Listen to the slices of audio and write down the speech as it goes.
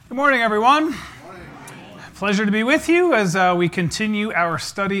Good morning, everyone. Pleasure to be with you as we continue our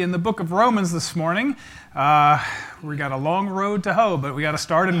study in the book of Romans this morning. We got a long road to hoe, but we got to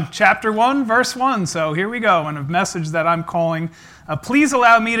start in chapter 1, verse 1. So here we go, and a message that I'm calling, Please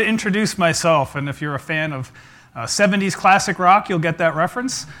Allow Me to Introduce Myself. And if you're a fan of 70s classic rock, you'll get that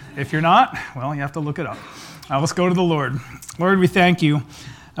reference. If you're not, well, you have to look it up. Let's go to the Lord. Lord, we thank you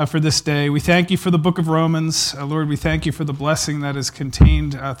for this day. We thank you for the book of Romans. Lord, we thank you for the blessing that is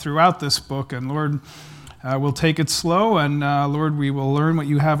contained throughout this book. And Lord, we'll take it slow, and Lord, we will learn what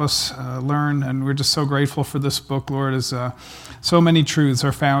you have us learn. And we're just so grateful for this book, Lord, as so many truths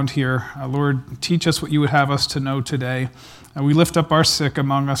are found here. Lord, teach us what you would have us to know today. We lift up our sick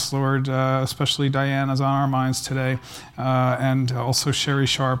among us, Lord, especially Diana's on our minds today, and also Sherry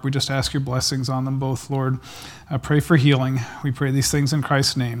Sharp. We just ask your blessings on them both, Lord. Pray for healing. We pray these things in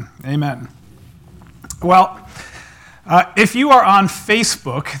Christ's name. Amen. Well, if you are on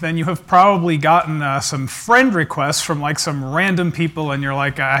Facebook, then you have probably gotten some friend requests from like some random people, and you're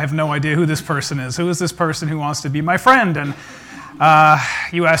like, I have no idea who this person is. Who is this person who wants to be my friend? And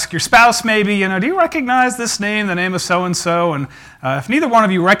you ask your spouse maybe, do you recognize this name, the name of so-and-so? And if neither one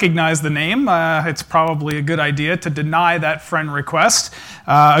of you recognize the name, it's probably a good idea to deny that friend request.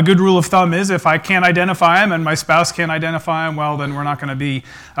 A good rule of thumb is if I can't identify him and my spouse can't identify him, well, then we're not going to be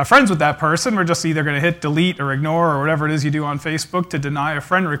friends with that person. We're just either going to hit delete or ignore or whatever it is you do on Facebook to deny a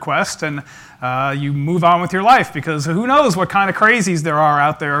friend request, and you move on with your life, because who knows what kind of crazies there are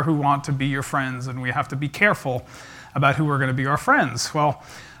out there who want to be your friends, and we have to be careful about who are going to be our friends. Well,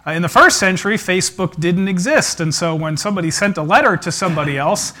 in the first century, Facebook didn't exist, and so when somebody sent a letter to somebody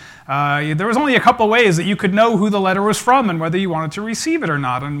else, there was only a couple ways that you could know who the letter was from and whether you wanted to receive it or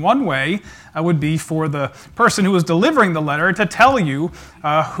not. And one way would be for the person who was delivering the letter to tell you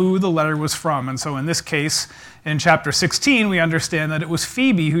who the letter was from. And so in this case, in chapter 16, we understand that it was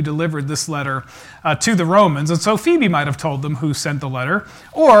Phoebe who delivered this letter to the Romans. And so Phoebe might have told them who sent the letter.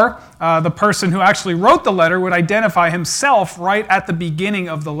 Or the person who actually wrote the letter would identify himself right at the beginning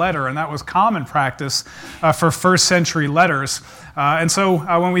of the letter. And that was common practice for first century letters. And so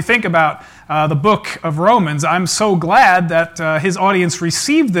when we think about the book of Romans, I'm so glad that his audience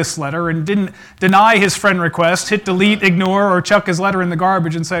received this letter and didn't deny his friend request, hit delete, ignore, or chuck his letter in the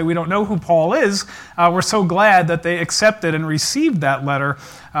garbage and say, we don't know who Paul is. We're so glad that they accepted and received that letter,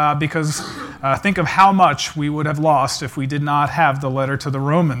 because think of how much we would have lost if we did not have the letter to the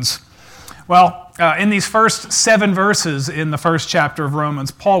Romans. Well, in these first 7 verses in the first chapter of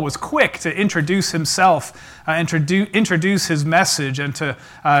Romans, Paul was quick to introduce himself, introduce his message, and to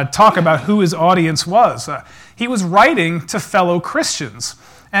talk about who his audience was. He was writing to fellow Christians,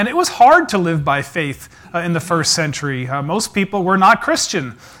 and it was hard to live by faith in the first century. Most people were not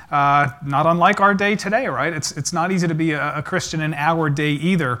Christian, not unlike our day today, right? It's not easy to be a Christian in our day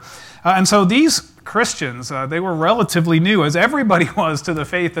either. And so these Christians, they were relatively new, as everybody was to the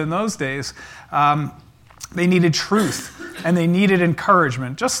faith in those days. They needed truth, and they needed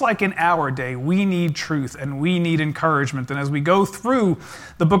encouragement. Just like in our day, we need truth and we need encouragement. And as we go through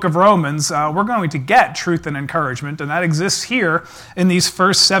the book of Romans, we're going to get truth and encouragement, and that exists here in these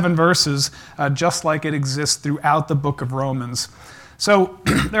first 7 verses, just like it exists throughout the book of Romans. So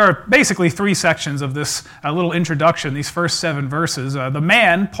there are basically 3 sections of this little introduction, these first 7 verses. The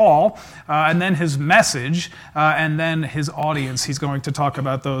man, Paul, and then his message, and then his audience. He's going to talk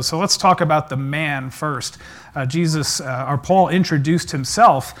about those. So let's talk about the man first. Paul introduced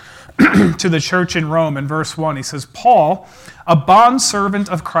himself to the church in Rome in verse 1. He says, Paul, a bondservant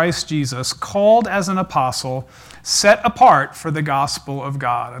of Christ Jesus, called as an apostle, set apart for the gospel of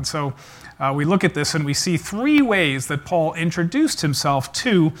God. And so we look at this and we see 3 ways that Paul introduced himself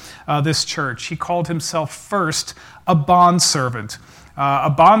to this church. He called himself first a bondservant. A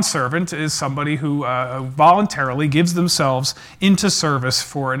bondservant is somebody who voluntarily gives themselves into service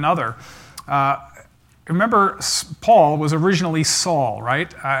for another. Remember, Paul was originally Saul,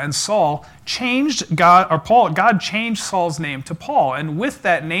 right? And Saul changed God changed Saul's name to Paul. And with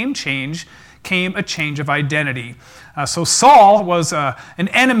that name change came a change of identity. So Saul was an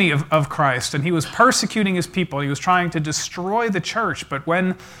enemy of Christ, and he was persecuting his people. He was trying to destroy the church. But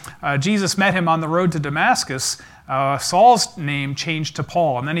when Jesus met him on the road to Damascus, Saul's name changed to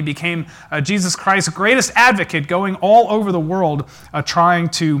Paul, and then he became Jesus Christ's greatest advocate, going all over the world trying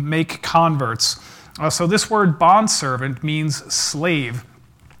to make converts. So this word bondservant means slave.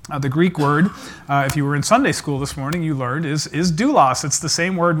 The Greek word, if you were in Sunday school this morning, you learned is doulos. It's the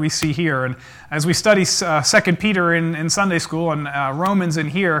same word we see here. And as we study 2 Peter in Sunday school and Romans in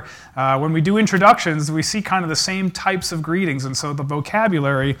here, when we do introductions, we see kind of the same types of greetings. And so the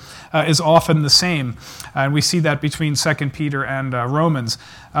vocabulary is often the same. And we see that between 2 Peter and Romans.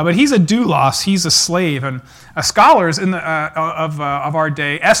 But he's a doulos, he's a slave. And scholars of our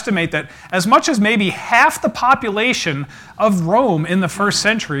day estimate that as much as maybe half the population of Rome in the first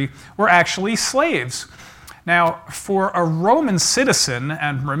century were actually slaves. Now, for a Roman citizen,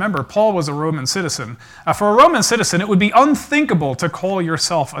 and remember, Paul was a Roman citizen, for a Roman citizen, it would be unthinkable to call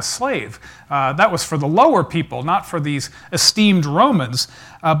yourself a slave. That was for the lower people, not for these esteemed Romans,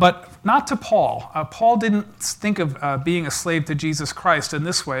 but not to Paul. Paul didn't think of being a slave to Jesus Christ in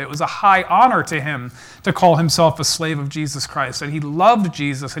this way. It was a high honor to him to call himself a slave of Jesus Christ, and he loved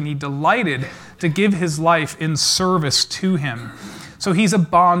Jesus, and he delighted to give his life in service to him. So he's a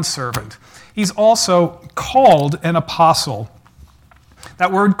bondservant. He's also called an apostle.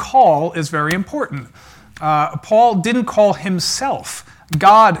 That word call is very important. Paul didn't call himself.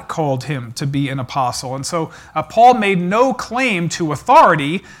 God called him to be an apostle. And so Paul made no claim to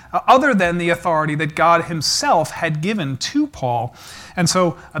authority other than the authority that God himself had given to Paul. And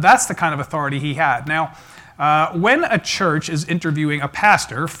so that's the kind of authority he had. Now, when a church is interviewing a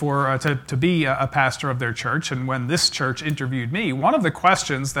pastor to be a pastor of their church, and when this church interviewed me, one of the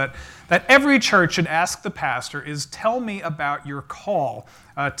questions that every church should ask the pastor is, tell me about your call.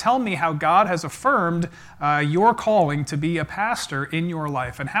 Tell me how God has affirmed your calling to be a pastor in your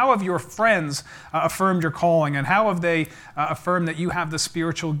life, and how have your friends affirmed your calling, and how have they affirmed that you have the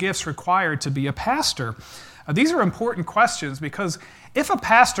spiritual gifts required to be a pastor? These are important questions because if a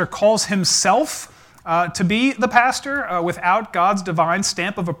pastor calls himself to be the pastor without God's divine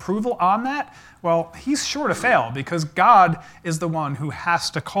stamp of approval on that, well, he's sure to fail because God is the one who has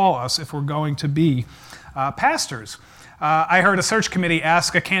to call us if we're going to be pastors. I heard a search committee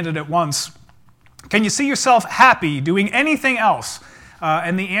ask a candidate once, can you see yourself happy doing anything else?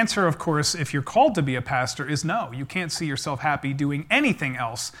 And the answer, of course, if you're called to be a pastor, is no. You can't see yourself happy doing anything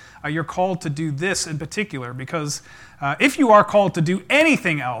else. You're called to do this in particular because if you are called to do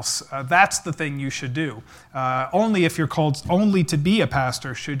anything else, that's the thing you should do. Only if you're called only to be a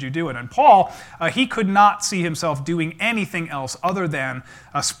pastor should you do it. And Paul, he could not see himself doing anything else other than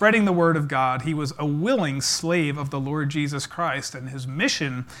spreading the word of God. He was a willing slave of the Lord Jesus Christ, and his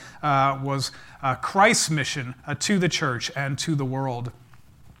mission was Christ's mission to the church and to the world.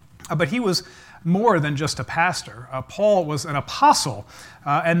 But he was more than just a pastor. Paul was an apostle,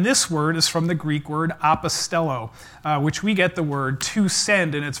 and this word is from the Greek word apostello, which we get the word to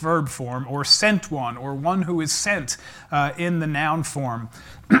send in its verb form, or sent one, or one who is sent in the noun form.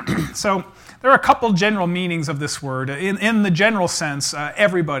 So there are a couple general meanings of this word. In the general sense,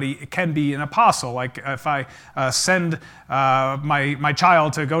 everybody can be an apostle. Like if I send my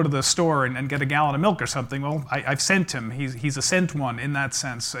child to go to the store and get a gallon of milk or something, well, I've sent him. He's a sent one in that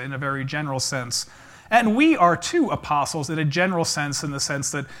sense, in a very general sense. And we are too apostles in a general sense, in the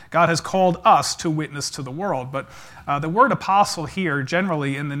sense that God has called us to witness to the world. But the word apostle here,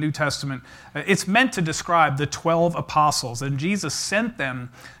 generally in the New Testament, it's meant to describe the 12 apostles, and Jesus sent them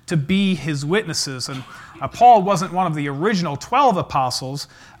to be his witnesses. And Paul wasn't one of the original 12 apostles,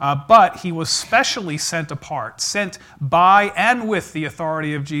 but he was specially sent apart, sent by and with the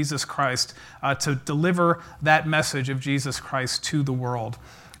authority of Jesus Christ to deliver that message of Jesus Christ to the world.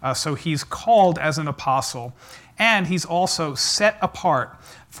 So he's called as an apostle, and he's also set apart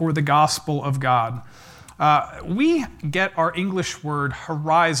for the gospel of God. We get our English word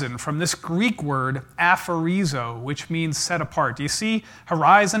horizon from this Greek word aphorizo, which means set apart. Do you see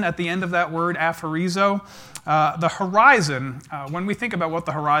horizon at the end of that word, aphorizo? The horizon, when we think about what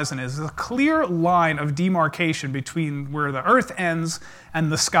the horizon is a clear line of demarcation between where the earth ends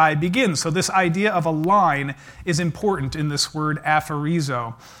and the sky begins. So this idea of a line is important in this word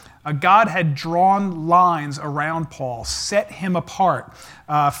aphorizo. God had drawn lines around Paul, set him apart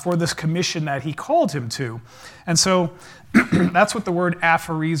for this commission that he called him to. And so that's what the word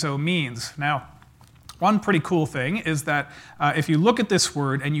aphorizo means. Now, one pretty cool thing is that if you look at this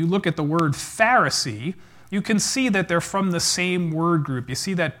word and you look at the word Pharisee, you can see that they're from the same word group. You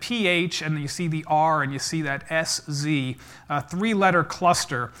see that PH, and you see the R, and you see that SZ, three-letter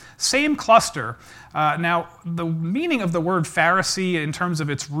cluster. Same cluster. Now, the meaning of the word Pharisee in terms of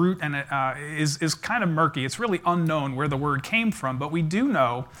its root and is kind of murky. It's really unknown where the word came from, but we do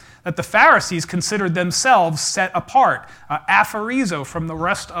know that the Pharisees considered themselves set apart, aphorizo from the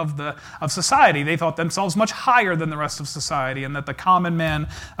rest of society. They thought themselves much higher than the rest of society, and that the common man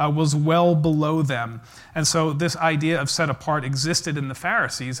was well below them. And so this idea of set apart existed in the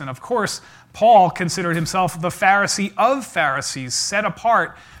Pharisees. And of course, Paul considered himself the Pharisee of Pharisees, set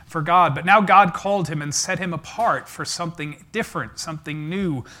apart for God. But now God called him and set him apart for something different, something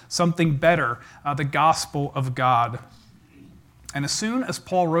new, something better, the gospel of God. And as soon as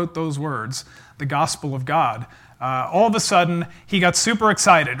Paul wrote those words, the gospel of God, all of a sudden, he got super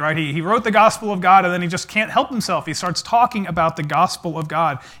excited, right? He wrote the gospel of God, and then he just can't help himself. He starts talking about the gospel of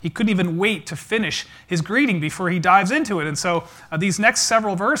God. He couldn't even wait to finish his greeting before he dives into it. And so these next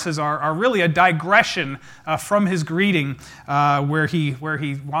several verses are really a digression from his greeting, where he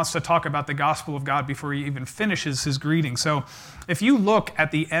wants to talk about the gospel of God before he even finishes his greeting. So if you look at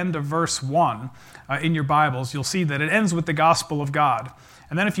the end of verse 1 in your Bibles, you'll see that it ends with the gospel of God.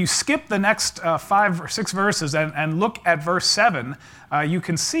 And then if you skip the next 5 or 6 verses and look at verse 7, you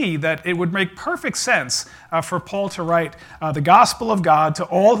can see that it would make perfect sense for Paul to write the gospel of God to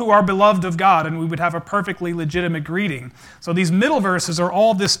all who are beloved of God, and we would have a perfectly legitimate greeting. So these middle verses are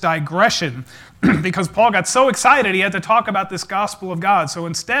all this digression because Paul got so excited he had to talk about this gospel of God. So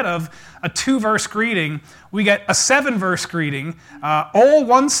instead of a 2-verse greeting, we get a 7-verse greeting, all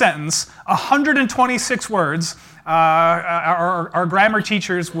one sentence, 126 words. Our grammar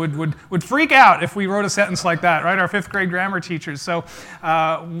teachers would freak out if we wrote a sentence like that, right? Our 5th grade grammar teachers. So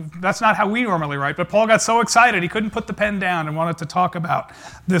that's not how we normally write. But Paul got so excited he couldn't put the pen down and wanted to talk about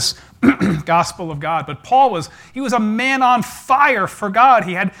this gospel of God. But Paul was a man on fire for God.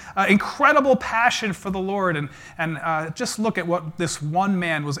 He had incredible passion for the Lord. And just look at what this one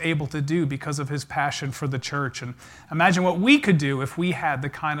man was able to do because of his passion for the church. And imagine what we could do if we had the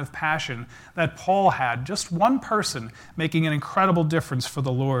kind of passion that Paul had. Just one person making an incredible difference for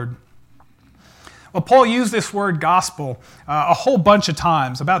the Lord. Well, Paul used this word gospel a whole bunch of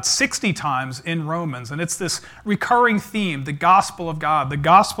times, about 60 times in Romans, and it's this recurring theme, the gospel of God, the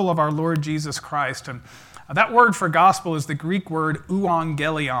gospel of our Lord Jesus Christ. And that word for gospel is the Greek word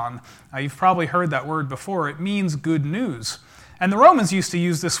euangelion. You've probably heard that word before. It means good news. And the Romans used to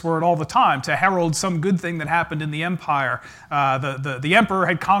use this word all the time to herald some good thing that happened in the empire. The emperor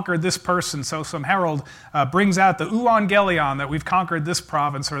had conquered this person, so some herald brings out the euangelion, that we've conquered this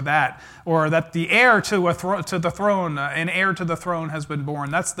province or that the heir to the throne, an heir to the throne has been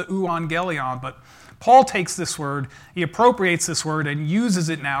born. That's the euangelion. But Paul takes this word, he appropriates this word, and uses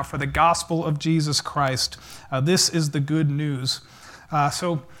it now for the gospel of Jesus Christ. This is the good news.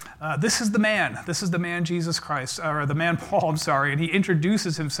 This is the man Jesus Christ, or the man Paul, and he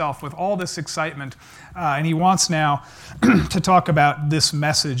introduces himself with all this excitement, and he wants now to talk about this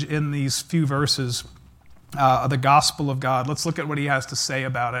message in these few verses, the gospel of God. Let's look at what he has to say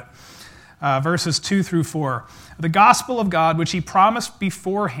about it. Verses 2 through 4. The gospel of God, which he promised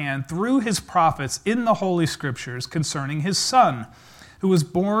beforehand through his prophets in the Holy Scriptures concerning his Son, who was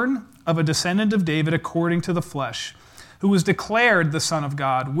born of a descendant of David according to the flesh, who was declared the Son of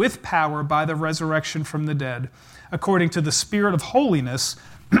God with power by the resurrection from the dead, according to the Spirit of holiness,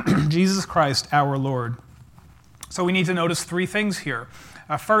 Jesus Christ our Lord. So we need to notice 3 things here.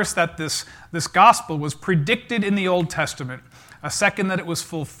 First, that this gospel was predicted in the Old Testament. Second, that it was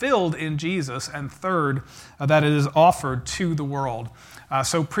fulfilled in Jesus. And third, that it is offered to the world.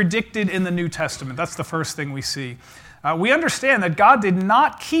 So predicted in the New Testament. That's the first thing we see. We understand that God did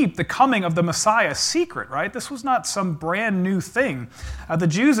not keep the coming of the Messiah secret, right? This was not some brand new thing. The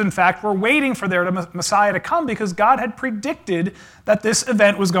Jews, in fact, were waiting for their Messiah to come because God had predicted that this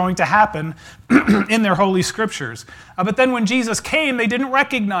event was going to happen in their Holy Scriptures. But then when Jesus came, they didn't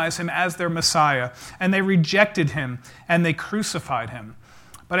recognize him as their Messiah, and they rejected him, and they crucified him.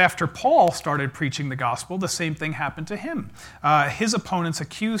 But after Paul started preaching the gospel, the same thing happened to him. His opponents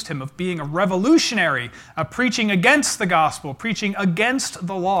accused him of being a revolutionary, preaching against the gospel, preaching against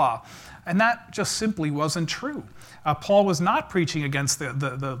the law. And that just simply wasn't true. Paul was not preaching against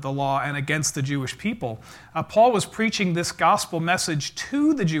the law and against the Jewish people. Paul was preaching this gospel message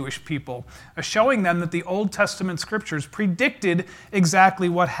to the Jewish people, showing them that the Old Testament scriptures predicted exactly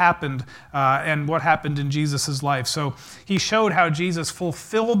what happened and what happened in Jesus' life. So he showed how Jesus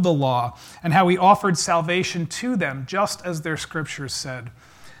fulfilled the law and how he offered salvation to them, just as their scriptures said.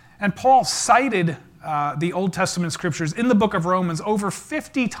 And Paul cited the Old Testament scriptures in the book of Romans over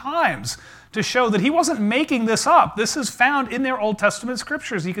 50 times to show that he wasn't making this up. This is found in their Old Testament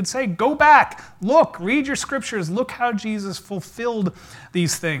scriptures. He could say, go back, look, read your scriptures, look how Jesus fulfilled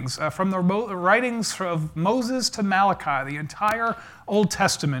these things. From the writings of Moses to Malachi, the entire Old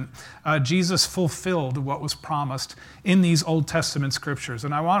Testament, Jesus fulfilled what was promised in these Old Testament scriptures.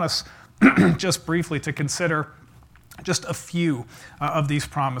 And I want us just briefly to consider just a few of these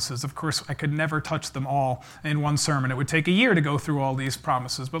promises. Of course, I could never touch them all in one sermon. It would take a year to go through all these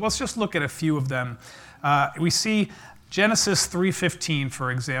promises, but let's just look at a few of them. We see Genesis 3:15, for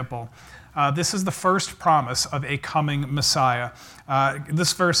example. This is the first promise of a coming Messiah.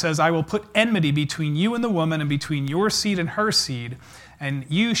 This verse says, I will put enmity between you and the woman, and between your seed and her seed, and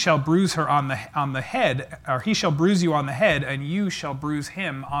you shall bruise her on the head, or he shall bruise you on the head, and you shall bruise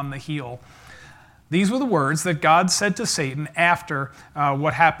him on the heel. These were the words that God said to Satan after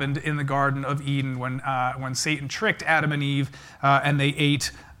what happened in the Garden of Eden when Satan tricked Adam and Eve and they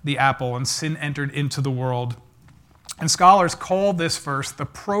ate the apple and sin entered into the world. And scholars call this verse the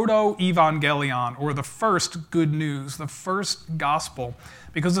proto-evangelion, or the first good news, the first gospel,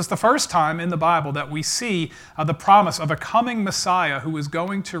 because it's the first time in the Bible that we see the promise of a coming Messiah who is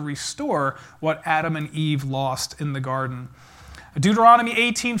going to restore what Adam and Eve lost in the garden. Deuteronomy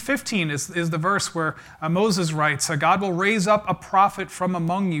 18:15 is the verse where Moses writes, God will raise up a prophet from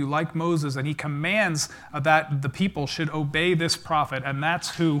among you like Moses, and he commands that the people should obey this prophet, and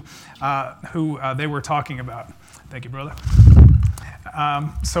that's who they were talking about. Thank you, brother.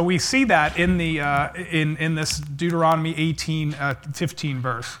 So we see that in this Deuteronomy 18:15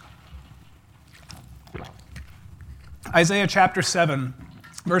 verse. Isaiah chapter 7.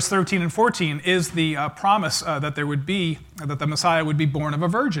 Verse 13 and 14 is the promise that the Messiah would be born of a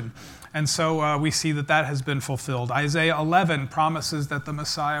virgin. And so we see that has been fulfilled. Isaiah 11 promises that the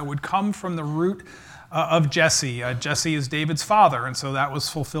Messiah would come from the root of Jesse. Jesse is David's father, and so that was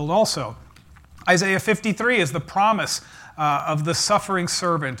fulfilled also. Isaiah 53 is the promise of the suffering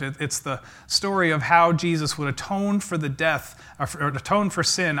servant. It's the story of how Jesus would atone for the death, or atone for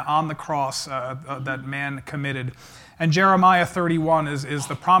sin on the cross that man committed. And Jeremiah 31 is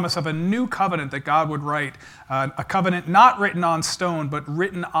the promise of a new covenant that God would write, a covenant not written on stone, but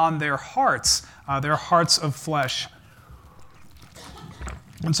written on their hearts of flesh.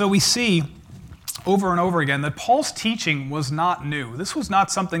 And so we see over and over again that Paul's teaching was not new. This was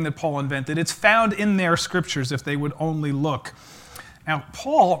not something that Paul invented. It's found in their scriptures if they would only look. Now,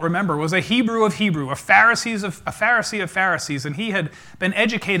 Paul, remember, was a Hebrew of Hebrew, a Pharisee of Pharisees, and he had been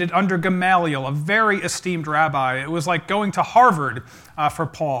educated under Gamaliel, a very esteemed rabbi. It was like going to Harvard for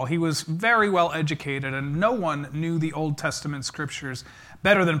Paul. He was very well educated, and no one knew the Old Testament scriptures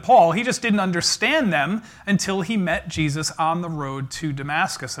better than Paul. He just didn't understand them until he met Jesus on the road to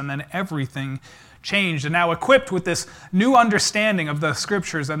Damascus, and then everything changed. And now, equipped with this new understanding of the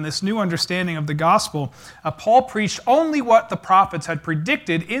scriptures and this new understanding of the gospel, Paul preached only what the prophets had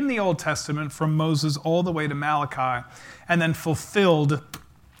predicted in the Old Testament from Moses all the way to Malachi, and then fulfilled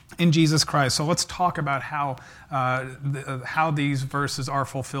in Jesus Christ. So let's talk about how these verses are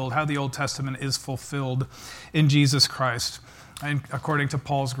fulfilled, how the Old Testament is fulfilled in Jesus Christ, and according to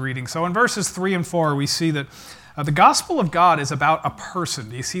Paul's greeting. So in verses 3 and 4, we see that the gospel of God is about a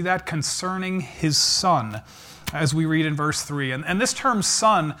person. Do you see that? Concerning his son, as we read in verse 3. And this term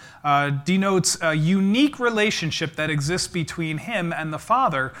son denotes a unique relationship that exists between him and the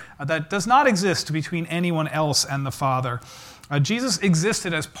Father that does not exist between anyone else and the Father. Jesus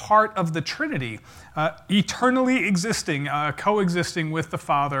existed as part of the Trinity, eternally existing, coexisting with the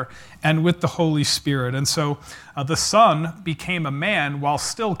Father and with the Holy Spirit. And so the Son became a man while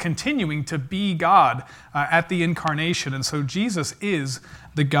still continuing to be God at the incarnation. And so Jesus is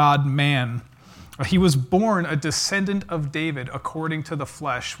the God-man. He was born a descendant of David according to the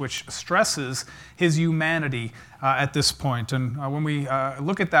flesh, which stresses his humanity at this point. And when we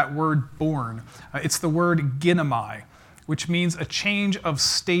look at that word born, it's the word ginomai, which means a change of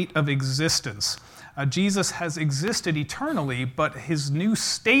state of existence. Jesus has existed eternally, but his new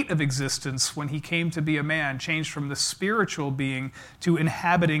state of existence when he came to be a man changed from the spiritual being to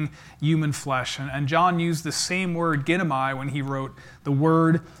inhabiting human flesh. And John used the same word, ginomai, when he wrote, the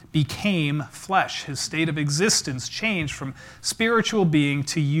Word became flesh. His state of existence changed from spiritual being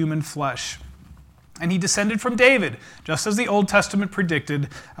to human flesh. And he descended from David, just as the Old Testament predicted,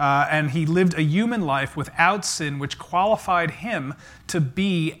 and he lived a human life without sin, which qualified him to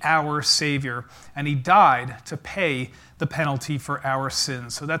be our Savior. And he died to pay the penalty for our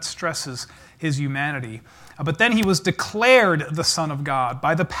sins. So that stresses his humanity. But then he was declared the Son of God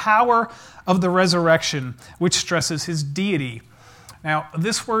by the power of the resurrection, which stresses his deity. Now,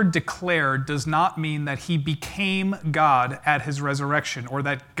 this word declared does not mean that he became God at his resurrection, or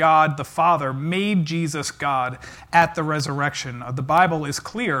that God the Father made Jesus God at the resurrection. The Bible is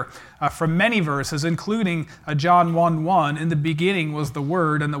clear from many verses, including John 1:1, in the beginning was the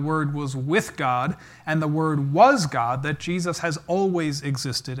Word, and the Word was with God, and the Word was God, that Jesus has always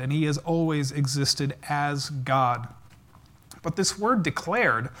existed, and he has always existed as God. But this word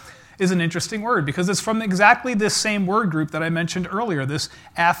declared is an interesting word because it's from exactly this same word group that I mentioned earlier, this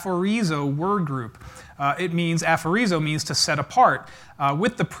aphorizo word group. Aphorizo means to set apart.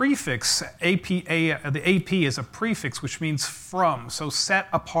 With the prefix, the AP is a prefix which means from, so set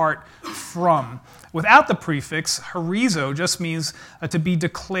apart from. Without the prefix, horizo just means to be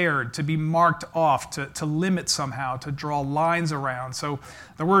declared, to be marked off, to limit somehow, to draw lines around. So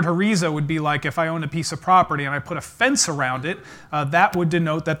the word horizo would be like if I own a piece of property and I put a fence around it, that would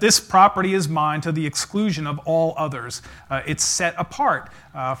denote that this property is mine to the exclusion of all others. It's set apart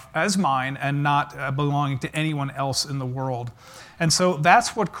as mine and not belonging to anyone else in the world. And so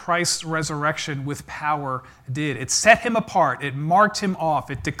that's what Christ's resurrection with power did. It set him apart. It marked him off.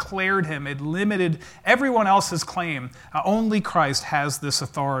 It declared him. It limited everyone else's claim. Only Christ has this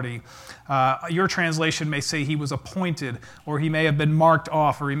authority. Your translation may say he was appointed, or he may have been marked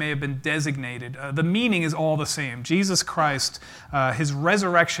off, or he may have been designated. The meaning is all the same. Jesus Christ, his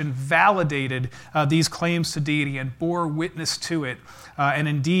resurrection validated these claims to deity and bore witness to it. And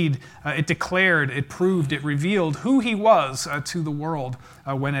indeed, it declared, it proved, it revealed who he was to the world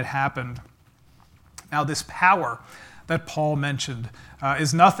when it happened. Now, this power that Paul mentioned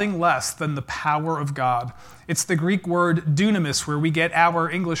is nothing less than the power of God. It's the Greek word dunamis, where we get our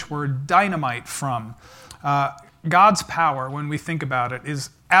English word dynamite from. God's power, when we think about it,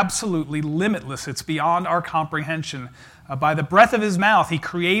 is absolutely limitless. It's beyond our comprehension. By the breath of his mouth, he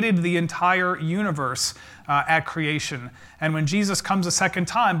created the entire universe at creation. And when Jesus comes a second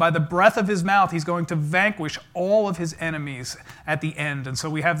time, by the breath of his mouth, he's going to vanquish all of his enemies at the end. And so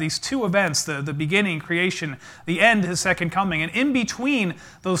we have these two events, the beginning, creation, the end, his second coming. And in between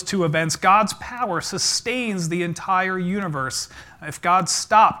those two events, God's power sustains the entire universe. If God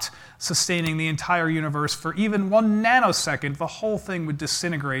stopped sustaining the entire universe for even 1 nanosecond, the whole thing would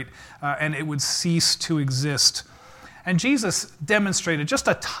disintegrate and it would cease to exist. And Jesus demonstrated just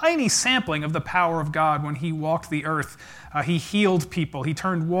a tiny sampling of the power of God when he walked the earth. He healed people. He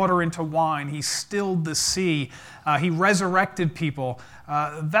turned water into wine. He stilled the sea. He resurrected people.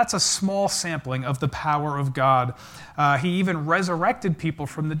 That's a small sampling of the power of God. He even resurrected people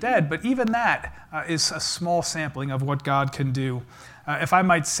from the dead, but even that is a small sampling of what God can do. If I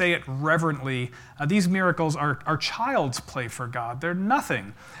might say it reverently, these miracles are child's play for God. They're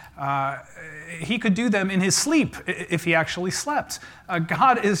nothing. He could do them in his sleep if he actually slept.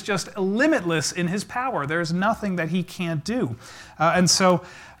 God is just limitless in his power. There's nothing that he can't do. And so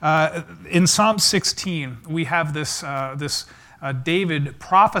in Psalm 16, we have this David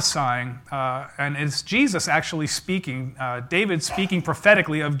prophesying, and it's Jesus actually speaking. David speaking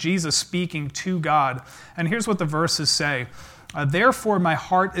prophetically of Jesus speaking to God. And here's what the verses say. Therefore my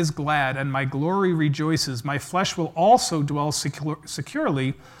heart is glad, and my glory rejoices. My flesh will also dwell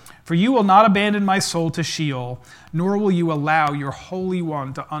securely, for you will not abandon my soul to Sheol, nor will you allow your Holy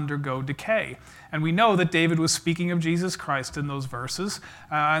One to undergo decay. And we know that David was speaking of Jesus Christ in those verses.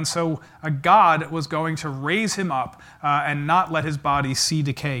 And so God was going to raise him up and not let his body see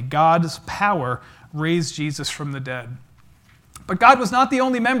decay. God's power raised Jesus from the dead. But God was not the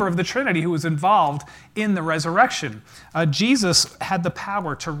only member of the Trinity who was involved in the resurrection. Jesus had the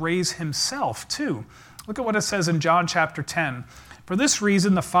power to raise himself too. Look at what it says in John chapter 10. For this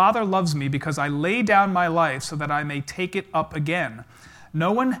reason the Father loves me, because I lay down my life so that I may take it up again.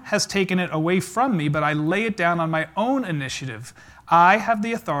 No one has taken it away from me, but I lay it down on my own initiative. I have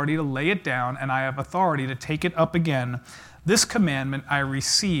the authority to lay it down, and I have authority to take it up again. This commandment I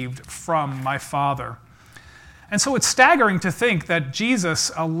received from my Father. And so it's staggering to think that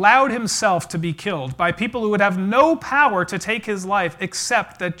Jesus allowed himself to be killed by people who would have no power to take his life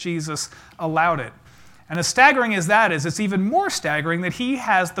except that Jesus allowed it. And as staggering as that is, it's even more staggering that he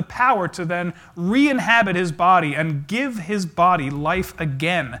has the power to then re-inhabit his body and give his body life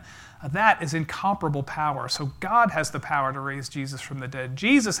again. That is incomparable power. So God has the power to raise Jesus from the dead.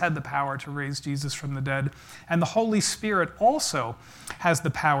 Jesus had the power to raise Jesus from the dead. And the Holy Spirit also has the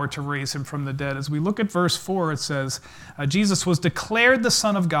power to raise him from the dead. As we look at verse 4, it says, Jesus was declared the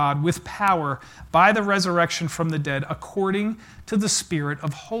Son of God with power by the resurrection from the dead according to the Spirit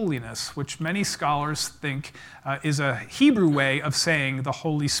of holiness, which many scholars think is a Hebrew way of saying the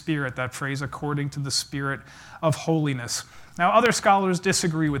Holy Spirit, that phrase, according to the Spirit of holiness. Now, other scholars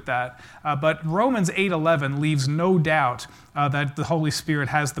disagree with that, but Romans 8:11 leaves no doubt that the Holy Spirit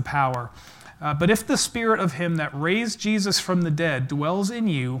has the power. But if the Spirit of him that raised Jesus from the dead dwells in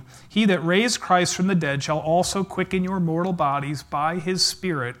you, he that raised Christ from the dead shall also quicken your mortal bodies by his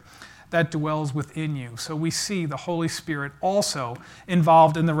Spirit that dwells within you. So we see the Holy Spirit also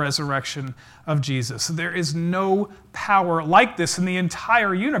involved in the resurrection of Jesus. There is no power like this in the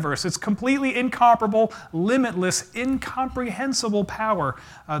entire universe. It's completely incomparable, limitless, incomprehensible power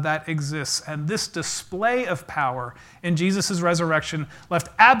that exists. And this display of power in Jesus' resurrection left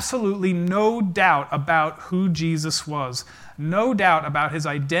absolutely no doubt about who Jesus was, no doubt about his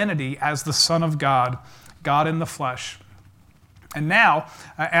identity as the Son of God, God in the flesh. And now,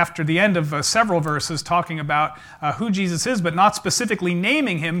 after the end of several verses talking about who Jesus is, but not specifically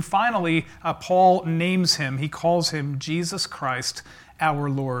naming him, finally, Paul names him. He calls him Jesus Christ, our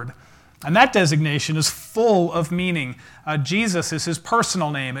Lord. And that designation is full of meaning. Jesus is his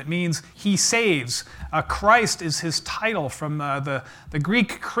personal name. It means he saves. Christ is his title from the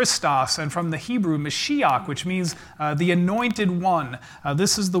Greek Christos and from the Hebrew Mashiach, which means the anointed one.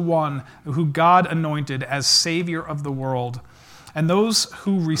 This is the one who God anointed as Savior of the world. And those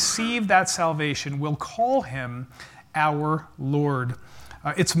who receive that salvation will call him our Lord.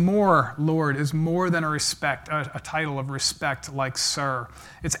 It's more, Lord, is more than a title of respect like sir.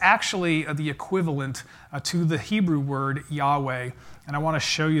 It's actually the equivalent to the Hebrew word Yahweh. And I want to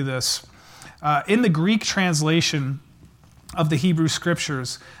show you this. In the Greek translation of the Hebrew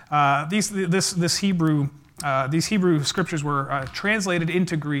Scriptures, these Hebrew Scriptures were translated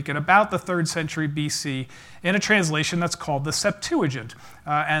into Greek in about the 3rd century BC in a translation that's called the Septuagint.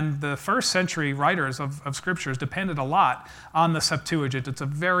 And the first century writers of Scriptures depended a lot on the Septuagint. It's a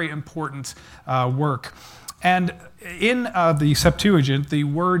very important work. And in the Septuagint, the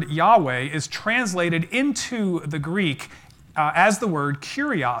word Yahweh is translated into the Greek as the word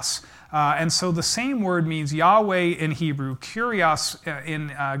Kyrios. And so the same word means Yahweh in Hebrew, Kyrios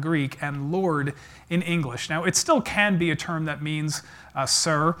in Greek, and Lord in English. Now, it still can be a term that means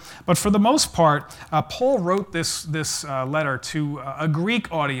sir, but for the most part, Paul wrote this letter to a Greek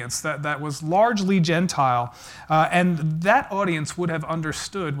audience that was largely Gentile, and that audience would have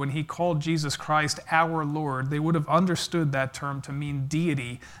understood when he called Jesus Christ our Lord. They would have understood that term to mean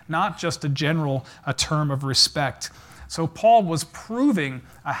deity, not just a term of respect. So Paul was proving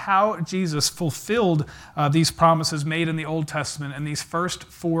how Jesus fulfilled these promises made in the Old Testament in these first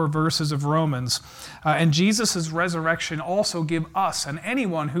 4 verses of Romans. And Jesus' resurrection also give us and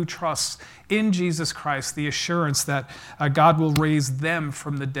anyone who trusts in Jesus Christ the assurance that God will raise them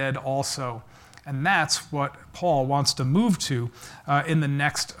from the dead also. And that's what Paul wants to move to in the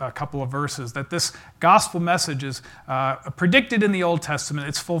next couple of verses, that this gospel message is predicted in the Old Testament,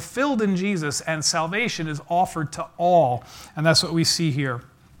 it's fulfilled in Jesus, and salvation is offered to all. And that's what we see here.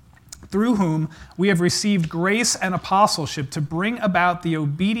 Through whom we have received grace and apostleship to bring about the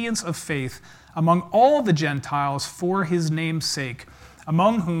obedience of faith among all the Gentiles for his name's sake,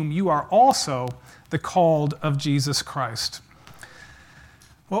 among whom you are also the called of Jesus Christ.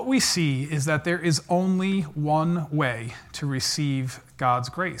 What we see is that there is only one way to receive God's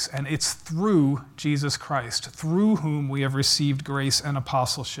grace, and it's through Jesus Christ, through whom we have received grace and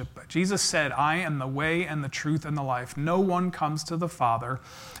apostleship. Jesus said, I am the way and the truth and the life. No one comes to the Father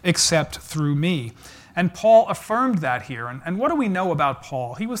except through me. And Paul affirmed that here. And what do we know about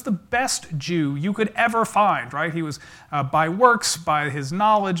Paul? He was the best Jew you could ever find, right? He was, by works, by his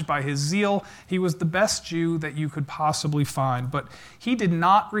knowledge, by his zeal, he was the best Jew that you could possibly find. But he did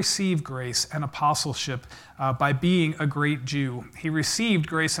not receive grace and apostleship by being a great Jew. He received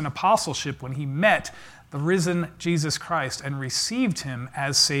grace and apostleship when he met the risen Jesus Christ and received him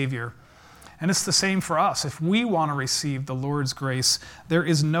as Savior. And it's the same for us. If we want to receive the Lord's grace, there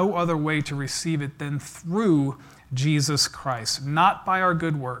is no other way to receive it than through Jesus Christ, not by our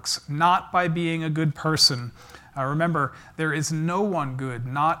good works, not by being a good person. Remember, there is no one good,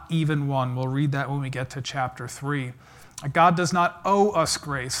 not even one. We'll read that when we get to chapter 3. God does not owe us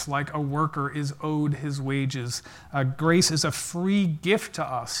grace like a worker is owed his wages. Grace is a free gift to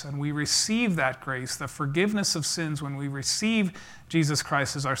us, and we receive that grace, the forgiveness of sins, when we receive Jesus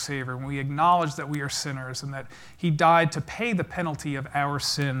Christ as our Savior, when we acknowledge that we are sinners and that he died to pay the penalty of our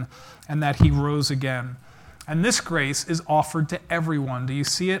sin and that he rose again. And this grace is offered to everyone. Do you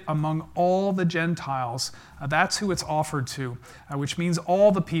see it? Among all the Gentiles. That's who it's offered to, which means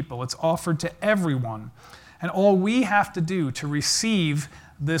all the people. It's offered to everyone. And all we have to do to receive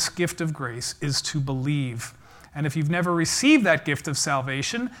this gift of grace is to believe. And if you've never received that gift of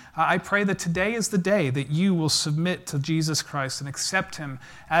salvation, I pray that today is the day that you will submit to Jesus Christ and accept him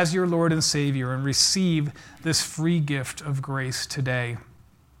as your Lord and Savior and receive this free gift of grace today.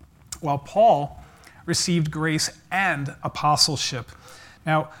 While Paul received grace and apostleship.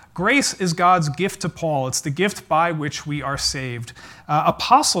 Now, grace is God's gift to Paul. It's the gift by which we are saved.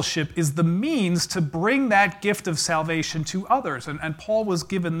 Apostleship is the means to bring that gift of salvation to others, and Paul was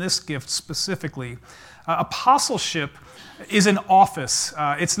given this gift specifically. Apostleship is an office.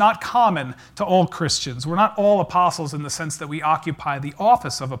 It's not common to all Christians. We're not all apostles in the sense that we occupy the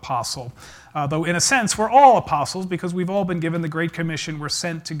office of apostle. Though in a sense, we're all apostles because we've all been given the Great Commission. We're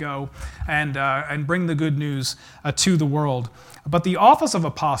sent to go and bring the good news to the world. But the office of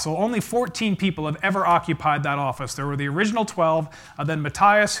apostle, only 14 people have ever occupied that office. There were the original 12, then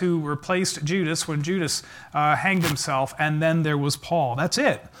Matthias, who replaced Judas when Judas hanged himself, and then there was Paul. That's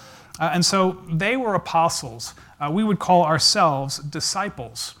it. And so they were apostles. We would call ourselves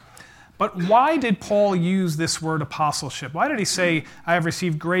disciples. But why did Paul use this word apostleship? Why did he say, I have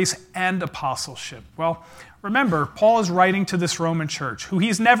received grace and apostleship? Well, remember, Paul is writing to this Roman church, who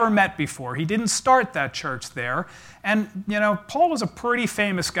he's never met before. He didn't start that church there. And, Paul was a pretty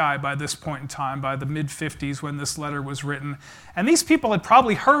famous guy by this point in time, by the mid-50s when this letter was written. And these people had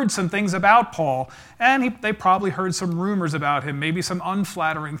probably heard some things about Paul, and they probably heard some rumors about him, maybe some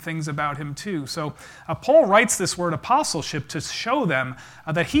unflattering things about him too. So Paul writes this word apostleship to show them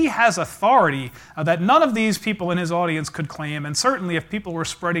that he has authority that none of these people in his audience could claim. And certainly if people were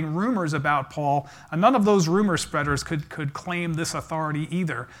spreading rumors about Paul, none of those rumor spreaders could claim this authority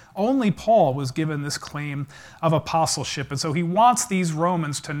either. Only Paul was given this claim of apostleship. And so he wants these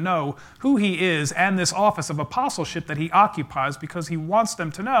Romans to know who he is and this office of apostleship that he occupies, because he wants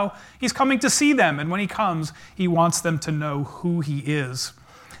them to know he's coming to see them. And when he comes, he wants them to know who he is.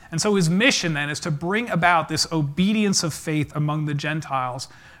 And so his mission then is to bring about this obedience of faith among the Gentiles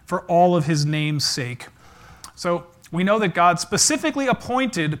for all of his name's sake. So we know that God specifically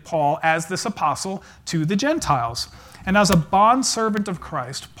appointed Paul as this apostle to the Gentiles. And as a bondservant of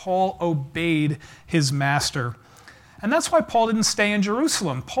Christ, Paul obeyed his master. And that's why Paul didn't stay in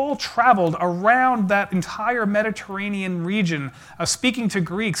Jerusalem. Paul traveled around that entire Mediterranean region, speaking to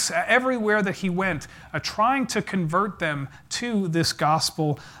Greeks everywhere that he went, trying to convert them to this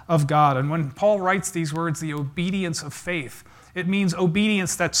gospel of God. And when Paul writes these words, the obedience of faith, it means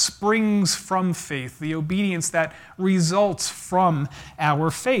obedience that springs from faith, the obedience that results from our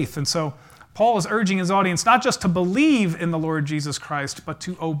faith. And so Paul is urging his audience not just to believe in the Lord Jesus Christ, but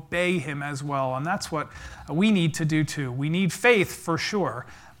to obey him as well. And that's what we need to do too. We need faith for sure,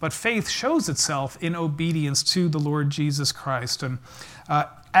 but faith shows itself in obedience to the Lord Jesus Christ. And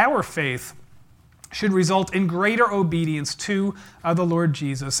our faith should result in greater obedience to the Lord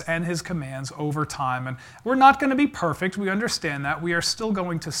Jesus and his commands over time. And we're not going to be perfect. We understand that. We are still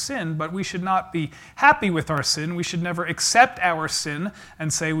going to sin, but we should not be happy with our sin. We should never accept our sin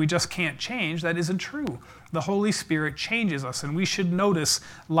and say we just can't change. That isn't true. The Holy Spirit changes us, and we should notice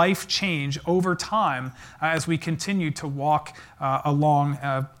life change over time as we continue to walk along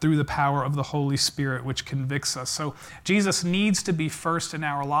through the power of the Holy Spirit, which convicts us. So Jesus needs to be first in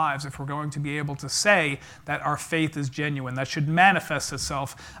our lives if we're going to be able to say that our faith is genuine. That should manifest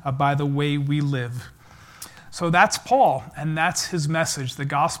itself by the way we live. So that's Paul, and that's his message, the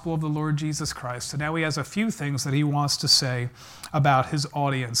gospel of the Lord Jesus Christ. And now he has a few things that he wants to say about his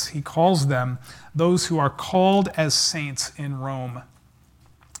audience. He calls them those who are called as saints in Rome.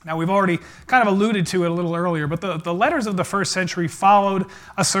 Now, we've already kind of alluded to it a little earlier, but the letters of the first century followed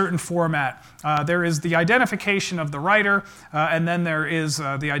a certain format. There is the identification of the writer, and then there is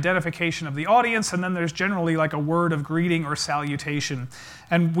the identification of the audience, and then there's generally like a word of greeting or salutation.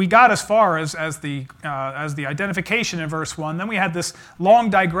 And we got as far as the identification in verse 1. Then we had this long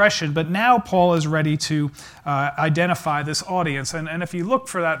digression, but now Paul is ready to identify this audience. And if you look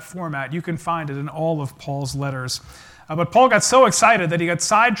for that format, you can find it in all of Paul's letters. But Paul got so excited that he got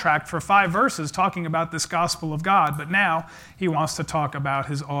sidetracked for 5 verses talking about this gospel of God. But now he wants to talk about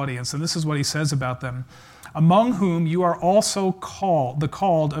his audience. And this is what he says about them. Among whom you are also the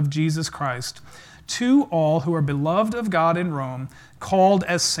called of Jesus Christ. To all who are beloved of God in Rome, called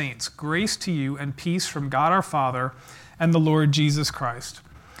as saints, grace to you and peace from God our Father and the Lord Jesus Christ.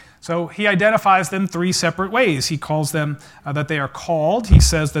 So he identifies them 3 separate ways. He calls them that they are called. He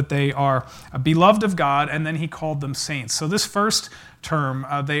says that they are beloved of God, and then he called them saints. So this first term,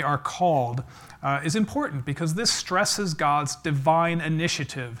 they are called, is important because this stresses God's divine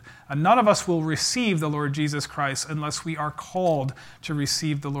initiative. None of us will receive the Lord Jesus Christ unless we are called to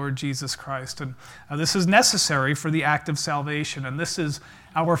receive the Lord Jesus Christ. And this is necessary for the act of salvation. And this is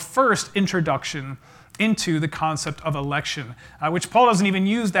our first introduction into the concept of election, which Paul doesn't even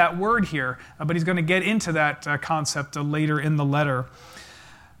use that word here, but he's going to get into that concept later in the letter.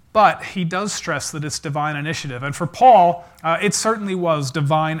 But he does stress that it's divine initiative. And for Paul, it certainly was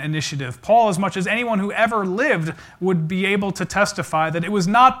divine initiative. Paul, as much as anyone who ever lived, would be able to testify that it was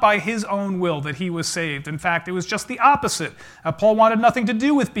not by his own will that he was saved. In fact, it was just the opposite. Paul wanted nothing to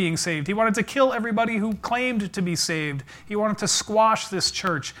do with being saved. He wanted to kill everybody who claimed to be saved. He wanted to squash this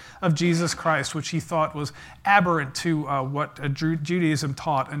church of Jesus Christ, which he thought was aberrant to what Judaism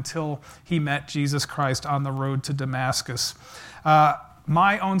taught until he met Jesus Christ on the road to Damascus.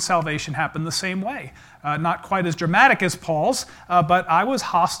 My own salvation happened the same way. Not quite as dramatic as Paul's, but I was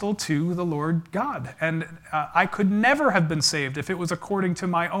hostile to the Lord God. And I could never have been saved if it was according to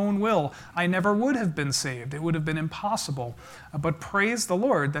my own will. I never would have been saved. It would have been impossible. But praise the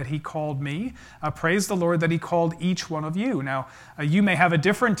Lord that he called me. Praise the Lord that he called each one of you. Now, you may have a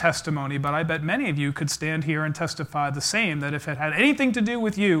different testimony, but I bet many of you could stand here and testify the same, that if it had anything to do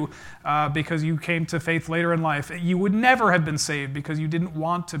with you, because you came to faith later in life, you would never have been saved because you didn't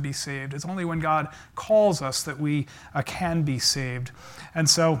want to be saved. It's only when God calls us that we can be saved. And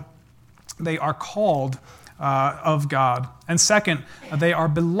so they are called of God. And second, they are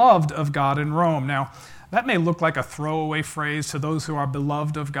beloved of God in Rome. Now, that may look like a throwaway phrase to those who are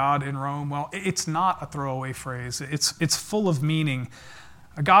beloved of God in Rome. Well, it's not a throwaway phrase. It's full of meaning.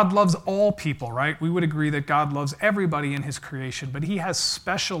 God loves all people, right? We would agree that God loves everybody in his creation, but he has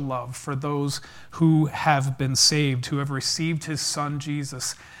special love for those who have been saved, who have received his son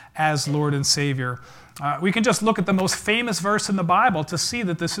Jesus as Lord and Savior. We can just look at the most famous verse in the Bible to see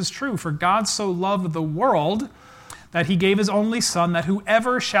that this is true. For God so loved the world that he gave his only Son, that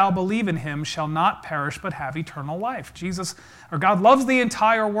whoever shall believe in him shall not perish but have eternal life. God loves the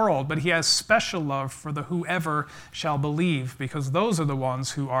entire world, but he has special love for the whoever shall believe, because those are the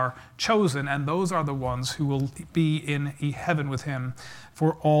ones who are chosen, and those are the ones who will be in heaven with him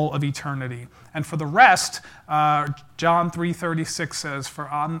for all of eternity. And for the rest, John 3:36 says, for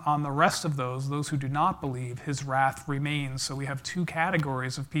on the rest of those who do not believe, his wrath remains. So we have two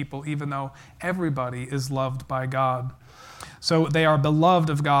categories of people, even though everybody is loved by God. So they are beloved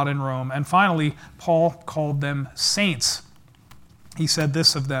of God in Rome. And finally, Paul called them saints. He said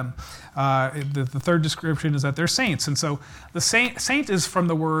this of them. The third description is that they're saints. And so the saint is from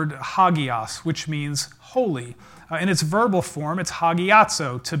the word hagios, which means holy. In its verbal form, it's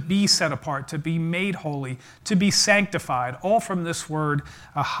hagiazo, to be set apart, to be made holy, to be sanctified, all from this word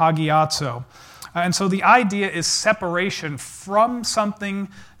hagiazo. And so the idea is separation from something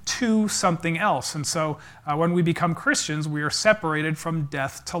to something else. And so when we become Christians, we are separated from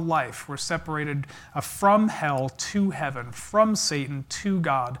death to life. We're separated from hell to heaven, from Satan to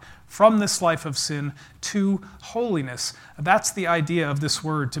God, from this life of sin to holiness. That's the idea of this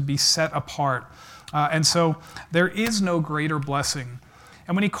word, to be set apart. And so there is no greater blessing.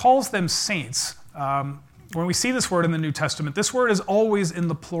 And when he calls them saints, when we see this word in the New Testament, this word is always in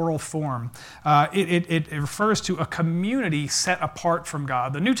the plural form. It refers to a community set apart from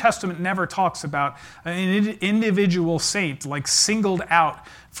God. The New Testament never talks about an individual saint, like singled out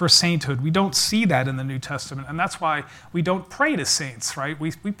for sainthood. We don't see that in the New Testament, and that's why we don't pray to saints, right?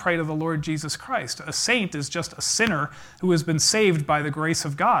 We pray to the Lord Jesus Christ. A saint is just a sinner who has been saved by the grace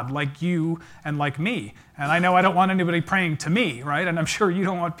of God, like you and like me. And I know I don't want anybody praying to me, right? And I'm sure you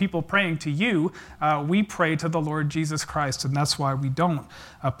don't want people praying to you. We pray to the Lord Jesus Christ, and that's why we don't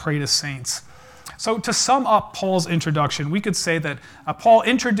pray to saints. So to sum up Paul's introduction, we could say that Paul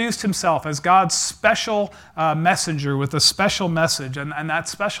introduced himself as God's special messenger with a special message, and that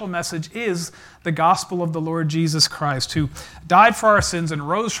special message is the gospel of the Lord Jesus Christ, who died for our sins and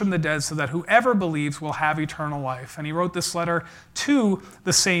rose from the dead so that whoever believes will have eternal life. And he wrote this letter to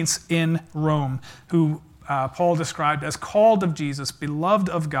the saints in Rome, who Paul described as called of Jesus, beloved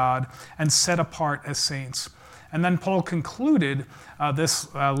of God, and set apart as saints. And then Paul concluded this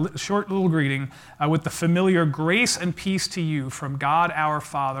short little greeting with the familiar grace and peace to you from God our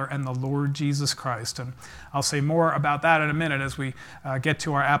Father and the Lord Jesus Christ. And I'll say more about that in a minute as we get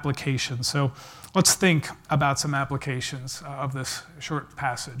to our application. So let's think about some applications of this short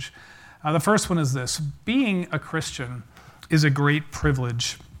passage. The first one is this: being a Christian is a great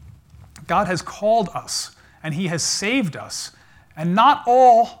privilege. God has called us and he has saved us, and not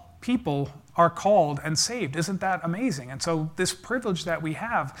all people are called and saved. Isn't that amazing? And so this privilege that we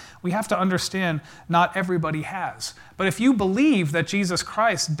have to understand not everybody has. But if you believe that Jesus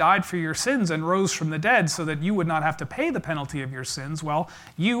Christ died for your sins and rose from the dead so that you would not have to pay the penalty of your sins, well,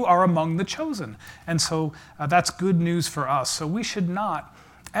 you are among the chosen. And so that's good news for us. So we should not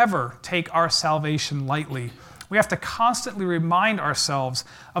ever take our salvation lightly We have to constantly remind ourselves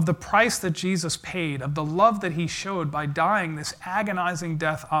of the price that Jesus paid, of the love that he showed by dying this agonizing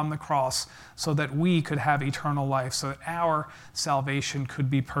death on the cross so that we could have eternal life, so that our salvation could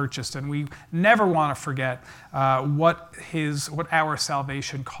be purchased. And we never want to forget what our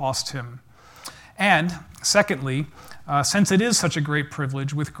salvation cost him. And secondly, since it is such a great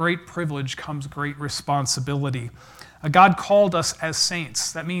privilege, with great privilege comes great responsibility. God called us as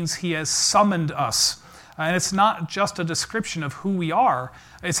saints. That means he has summoned us. And it's not just a description of who we are.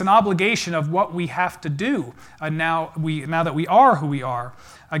 It's an obligation of what we have to do now that we are who we are.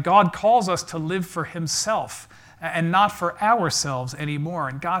 God calls us to live for himself and not for ourselves anymore.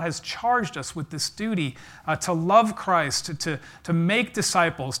 And God has charged us with this duty to love Christ, to make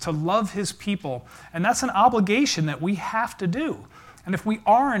disciples, to love his people. And that's an obligation that we have to do. And if we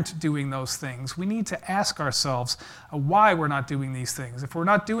aren't doing those things, we need to ask ourselves why we're not doing these things. If we're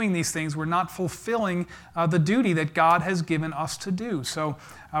not doing these things, we're not fulfilling the duty that God has given us to do. So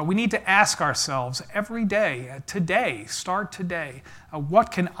we need to ask ourselves every day, start today,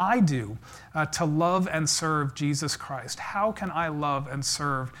 what can I do to love and serve Jesus Christ? How can I love and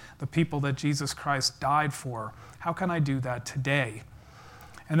serve the people that Jesus Christ died for? How can I do that today?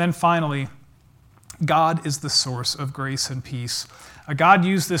 And then finally, God is the source of grace and peace. God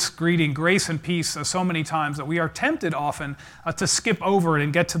used this greeting, grace and peace, so many times that we are tempted often to skip over it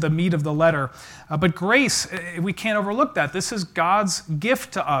and get to the meat of the letter. But grace, we can't overlook that. This is God's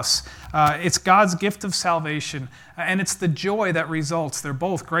gift to us. It's God's gift of salvation, and it's the joy that results. They're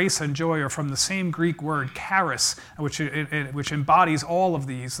both, grace and joy are from the same Greek word, charis, which embodies all of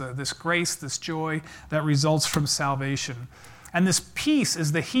these, this grace, this joy that results from salvation. And this peace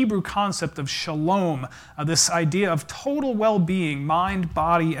is the Hebrew concept of shalom, this idea of total well-being, mind,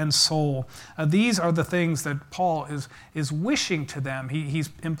 body, and soul. These are the things that Paul is wishing to them.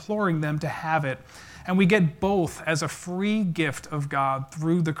 He's imploring them to have it. And we get both as a free gift of God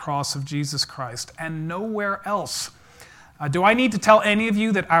through the cross of Jesus Christ and nowhere else. Do I need to tell any of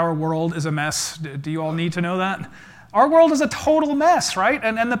you that our world is a mess? Do you all need to know that? Our world is a total mess, right?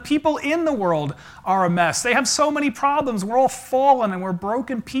 And the people in the world are a mess. They have so many problems. We're all fallen and we're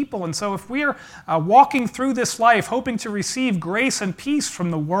broken people. And so if we're walking through this life hoping to receive grace and peace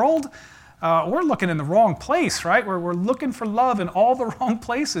from the world, we're looking in the wrong place, right? We're looking for love in all the wrong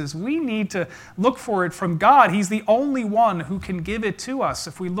places. We need to look for it from God. He's the only one who can give it to us.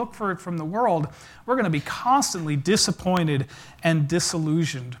 If we look for it from the world, we're going to be constantly disappointed and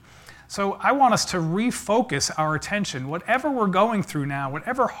disillusioned. So I want us to refocus our attention. Whatever we're going through now,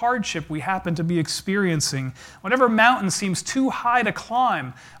 whatever hardship we happen to be experiencing, whatever mountain seems too high to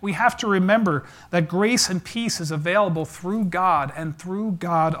climb, we have to remember that grace and peace is available through God and through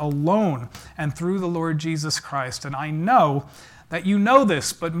God alone and through the Lord Jesus Christ. And I know that you know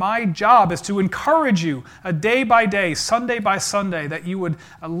this, but my job is to encourage you day by day, Sunday by Sunday, that you would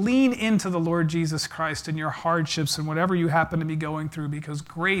lean into the Lord Jesus Christ in your hardships and whatever you happen to be going through, because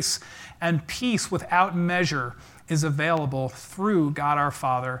grace and peace without measure is available through God our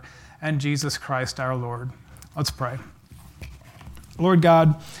Father and Jesus Christ our Lord. Let's pray. Lord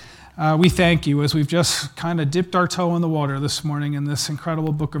God, we thank you as we've just kind of dipped our toe in the water this morning in this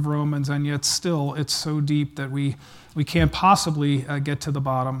incredible book of Romans, and yet still it's so deep that we can't possibly get to the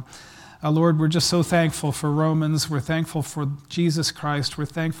bottom. Lord, we're just so thankful for Romans. We're thankful for Jesus Christ. We're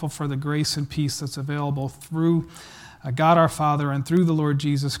thankful for the grace and peace that's available through God our Father and through the Lord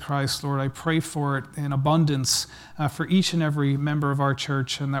Jesus Christ. Lord, I pray for it in abundance for each and every member of our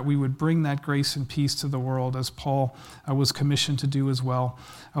church, and that we would bring that grace and peace to the world as Paul was commissioned to do as well.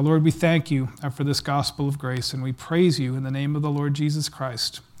 Lord, we thank you for this gospel of grace, and we praise you in the name of the Lord Jesus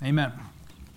Christ. Amen.